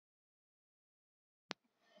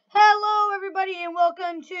Hello everybody and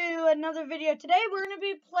welcome to another video. Today we're going to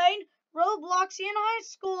be playing Robloxian High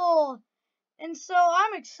School. And so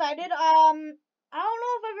I'm excited. I don't know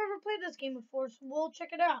if I've ever played this game before, so we'll check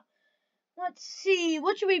it out. Let's see.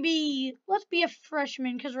 What should we be? Let's be a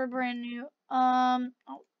freshman because we're brand new. Oh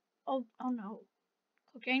no.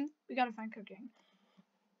 Cooking. We got to find cooking.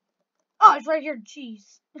 Oh, it's right here.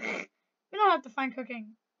 Jeez. We don't have to find cooking.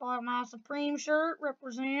 Bought my Supreme shirt.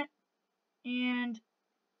 Represent. And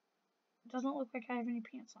it doesn't look like I have any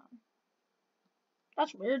pants on.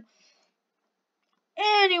 That's weird.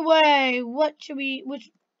 Anyway, let's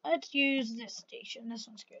use this station. This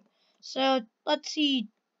one's good. So, let's see.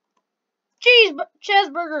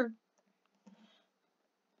 Cheeseburger.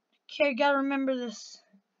 Okay, gotta remember this.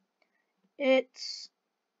 It's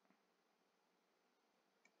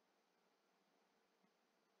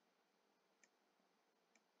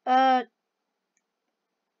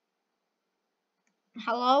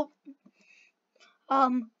hello?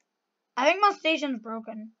 I think my station's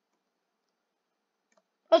broken.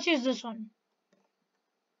 Let's use this one.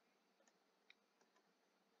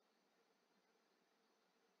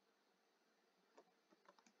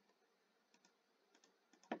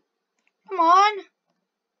 Come on.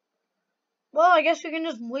 Well, I guess we can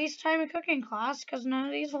just waste time in cooking class because none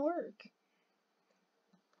of these work.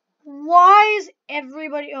 Why is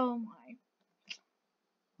everybody... Oh my.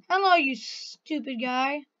 Hello, you stupid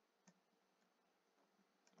guy.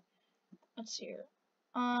 Let's see here.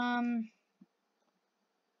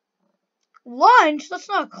 Lunch? That's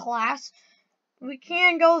not a class. We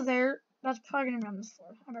can go there. That's probably gonna be on this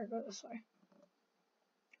floor. I better go this way.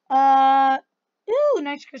 Ooh,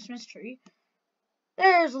 nice Christmas tree.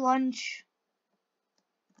 There's lunch.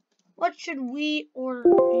 What should we order?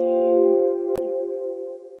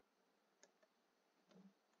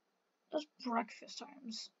 That's breakfast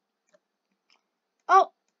times.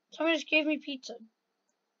 Oh, somebody just gave me pizza.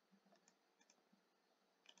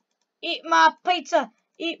 Eat my pizza.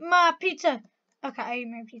 Eat my pizza. Okay, I ate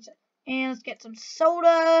my pizza. And let's get some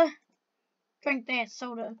soda. Drink that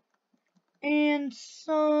soda. And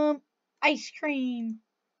some ice cream.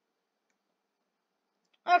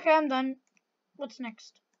 Okay, I'm done. What's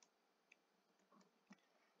next?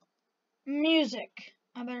 Music.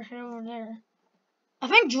 I better head over there. I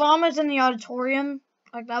think drama's in the auditorium.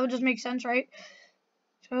 Like, that would just make sense, right?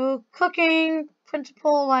 So, cooking,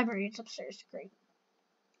 principal, library. It's upstairs. Great.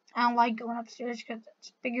 I don't like going upstairs because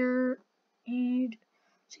it's bigger. And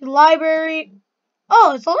see, library.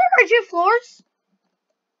 Oh, it's only right 2 floors?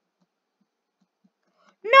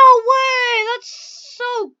 No way! That's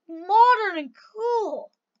so modern and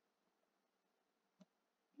cool.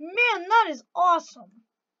 Man, that is awesome.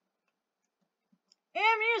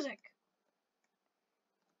 And music.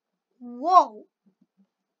 Whoa.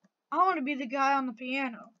 I want to be the guy on the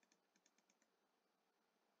piano.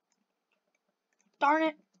 Darn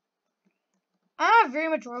it. I don't have very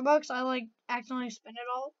much Robux. I like accidentally spend it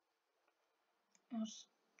all. Oh,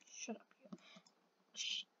 shut up.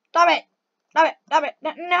 Stop it. Stop it. Stop it.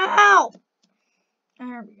 No.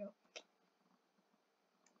 There we go.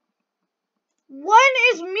 When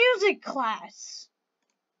is music class?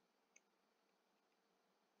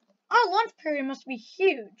 Our lunch period must be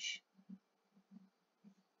huge.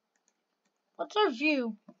 What's our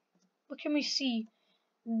view? What can we see?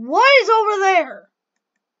 What is over there?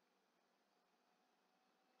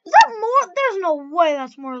 Is that more? There's no way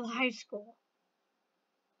that's more of the high school.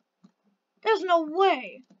 There's no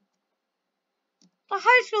way. The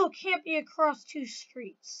high school can't be across 2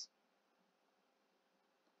 streets.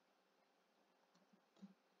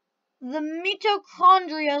 The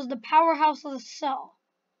mitochondria is the powerhouse of the cell.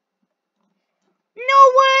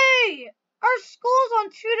 No way! Our school's on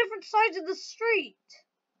 2 different sides of the street.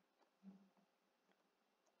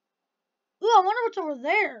 Ooh, I wonder what's over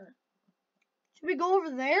there. Should we go over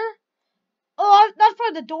there? Oh, that's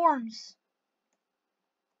probably the dorms.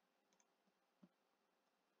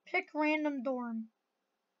 Pick random dorm.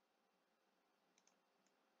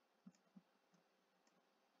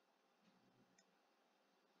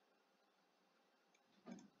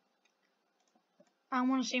 I don't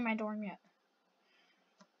want to see my dorm yet.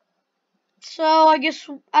 So, I guess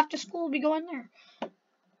after school we'll be going there.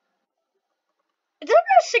 Is there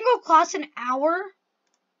a single class an hour?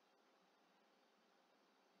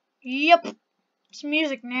 Yep. It's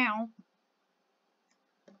music now.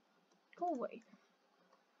 Go away.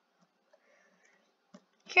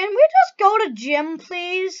 Can we just go to gym,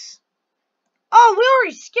 please? Oh, we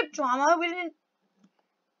already skipped drama. We didn't...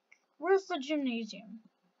 Where's the gymnasium?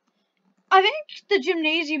 I think the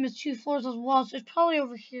gymnasium is 2 floors as well, so it's probably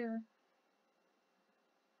over here.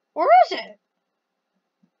 Where is it?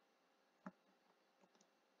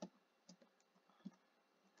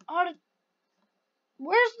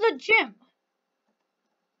 Where's the gym?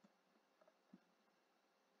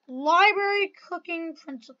 Library cooking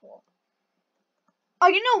principal. Oh,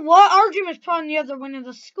 you know what? Our gym is probably on the other wing of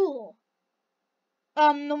the school.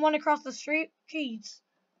 The one across the street. Jeez.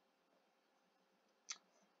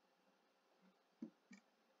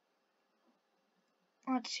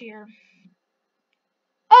 What's here?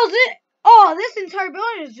 Oh, this entire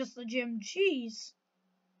building is just the gym. Jeez.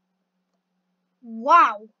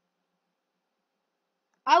 Wow.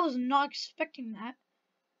 I was not expecting that.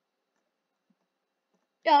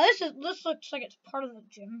 Yeah, this looks like it's part of the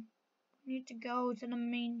gym. We need to go to the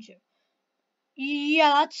main gym.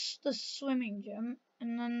 Yeah, that's the swimming gym.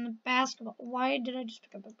 And then the basketball. Why did I just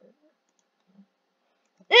pick up a burger?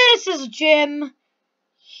 This is a gym.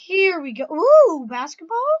 Here we go. Ooh,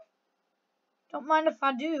 basketball? Don't mind if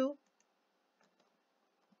I do.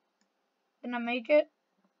 Can I make it?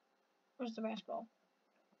 Where's the basketball?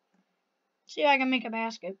 See if I can make a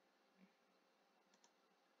basket.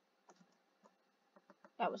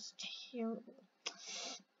 That was terrible.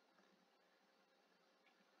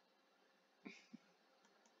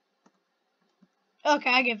 Okay,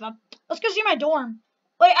 I give up. Let's go see my dorm.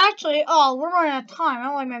 Wait, actually, oh, we're running out of time. I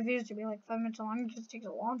don't like my videos to be like 5 minutes long. It just takes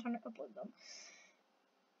a long time to upload them.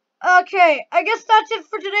 Okay, I guess that's it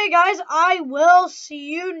for today, guys. I will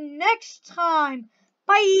see you next time.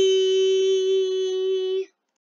 Bye!